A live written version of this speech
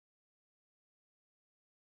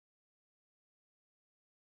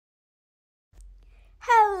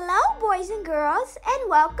Hello, boys and girls, and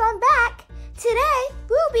welcome back. Today,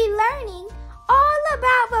 we'll be learning all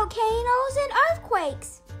about volcanoes and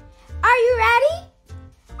earthquakes. Are you ready?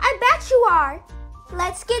 I bet you are.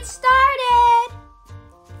 Let's get started.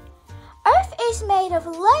 Earth is made of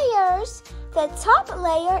layers. The top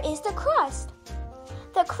layer is the crust.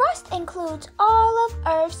 The crust includes all of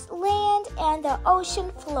Earth's land and the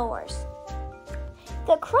ocean floors.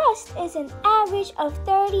 The crust is an average of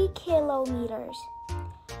 30 kilometers,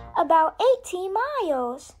 about 18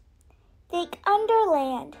 miles, thick under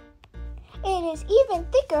land. It is even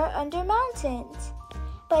thicker under mountains,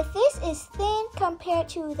 but this is thin compared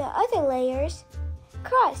to the other layers.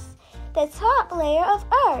 Crust, the top layer of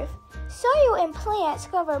Earth. Soil and plants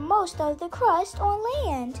cover most of the crust on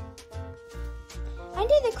land.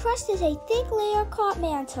 Under the crust is a thick layer called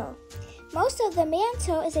mantle. Most of the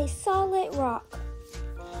mantle is a solid rock.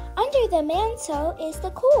 Under the mantle is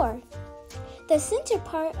the core, the center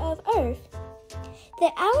part of Earth.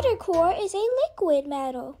 The outer core is a liquid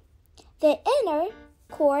metal. The inner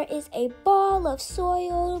core is a ball of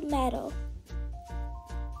soil metal.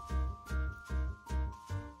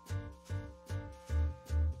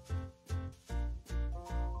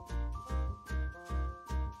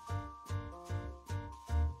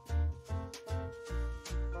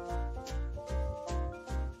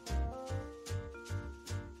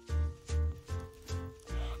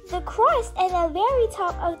 The crust and the very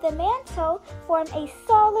top of the mantle form a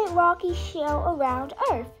solid rocky shell around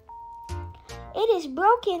Earth. It is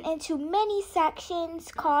broken into many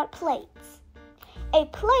sections called plates. A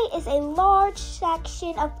plate is a large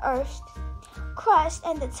section of Earth's crust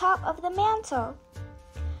and the top of the mantle.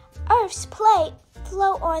 Earth's plate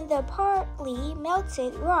float on the partly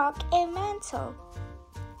melted rock and mantle.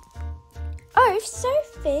 Earth's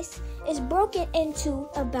surface is broken into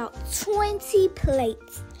about 20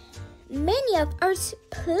 plates. Many of Earth's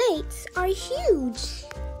plates are huge.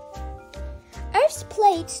 Earth's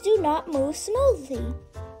plates do not move smoothly.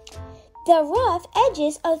 The rough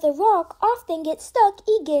edges of the rock often get stuck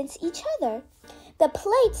against each other. The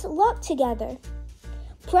plates lock together.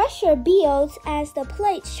 Pressure builds as the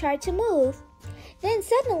plates try to move. Then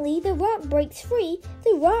suddenly the rock breaks free.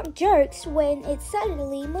 The rock jerks when it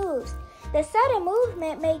suddenly moves. The sudden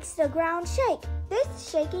movement makes the ground shake. This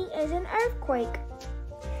shaking is an earthquake.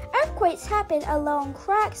 Earthquakes happen along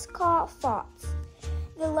cracks called faults.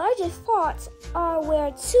 The largest faults are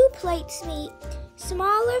where two plates meet.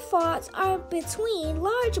 Smaller faults are between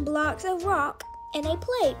large blocks of rock and a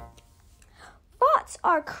plate. Faults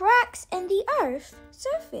are cracks in the Earth's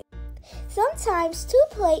surface. Sometimes two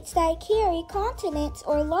plates that carry continents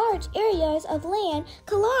or large areas of land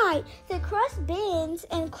collide. The crust bends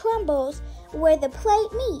and crumbles where the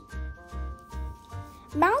plate meet.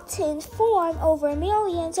 Mountains form over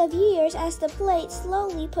millions of years as the plates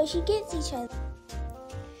slowly push against each other.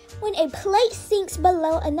 When a plate sinks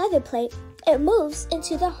below another plate, it moves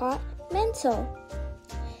into the hot mantle.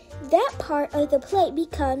 That part of the plate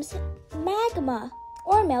becomes magma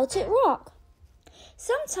or melted rock.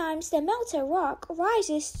 Sometimes the melted rock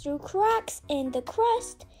rises through cracks in the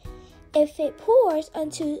crust. If it pours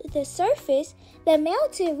onto the surface, the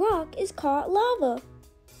melted rock is called lava.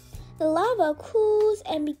 The lava cools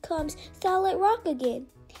and becomes solid rock again.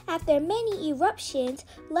 After many eruptions,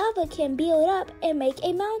 lava can build up and make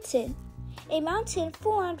a mountain. A mountain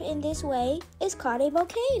formed in this way is called a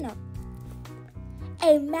volcano.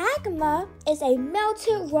 A magma is a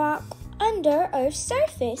melted rock under Earth's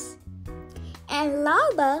surface. And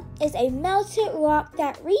lava is a melted rock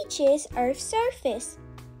that reaches Earth's surface.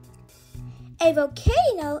 A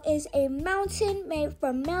volcano is a mountain made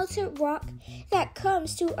from melted rock that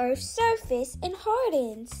comes to Earth's surface and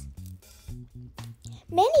hardens.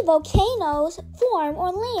 Many volcanoes form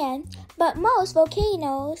on land, but most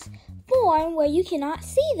volcanoes form where you cannot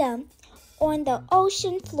see them, on the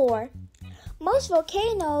ocean floor. Most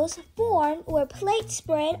volcanoes form where plates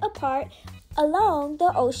spread apart along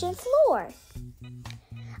the ocean floor.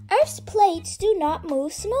 Earth's plates do not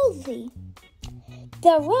move smoothly.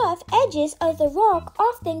 The rough edges of the rock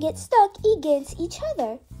often get stuck against each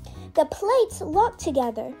other. The plates lock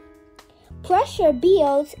together. Pressure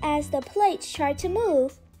builds as the plates try to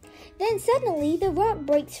move. Then suddenly the rock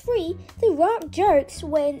breaks free. The rock jerks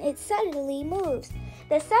when it suddenly moves.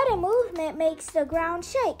 The sudden movement makes the ground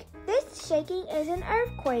shake. This shaking is an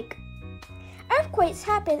earthquake. Earthquakes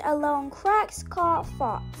happen along cracks called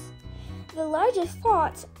faults. The largest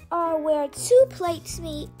faults are where two plates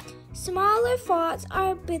meet. Smaller faults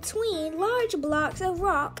are between large blocks of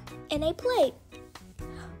rock and a plate.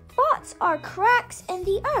 Faults are cracks in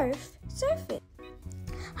the Earth's surface.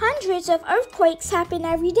 Hundreds of earthquakes happen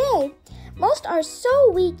every day. Most are so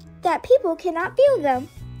weak that people cannot feel them.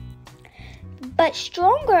 But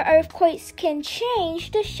stronger earthquakes can change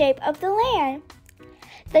the shape of the land.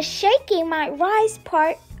 The shaking might rise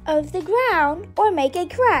part of the ground or make a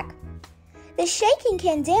crack. The shaking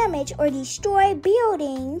can damage or destroy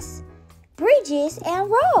buildings, bridges,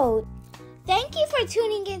 and roads. Thank you for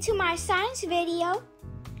tuning into my science video.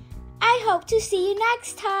 I hope to see you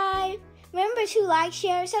next time. Remember to like,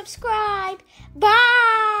 share, subscribe.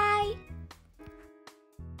 Bye!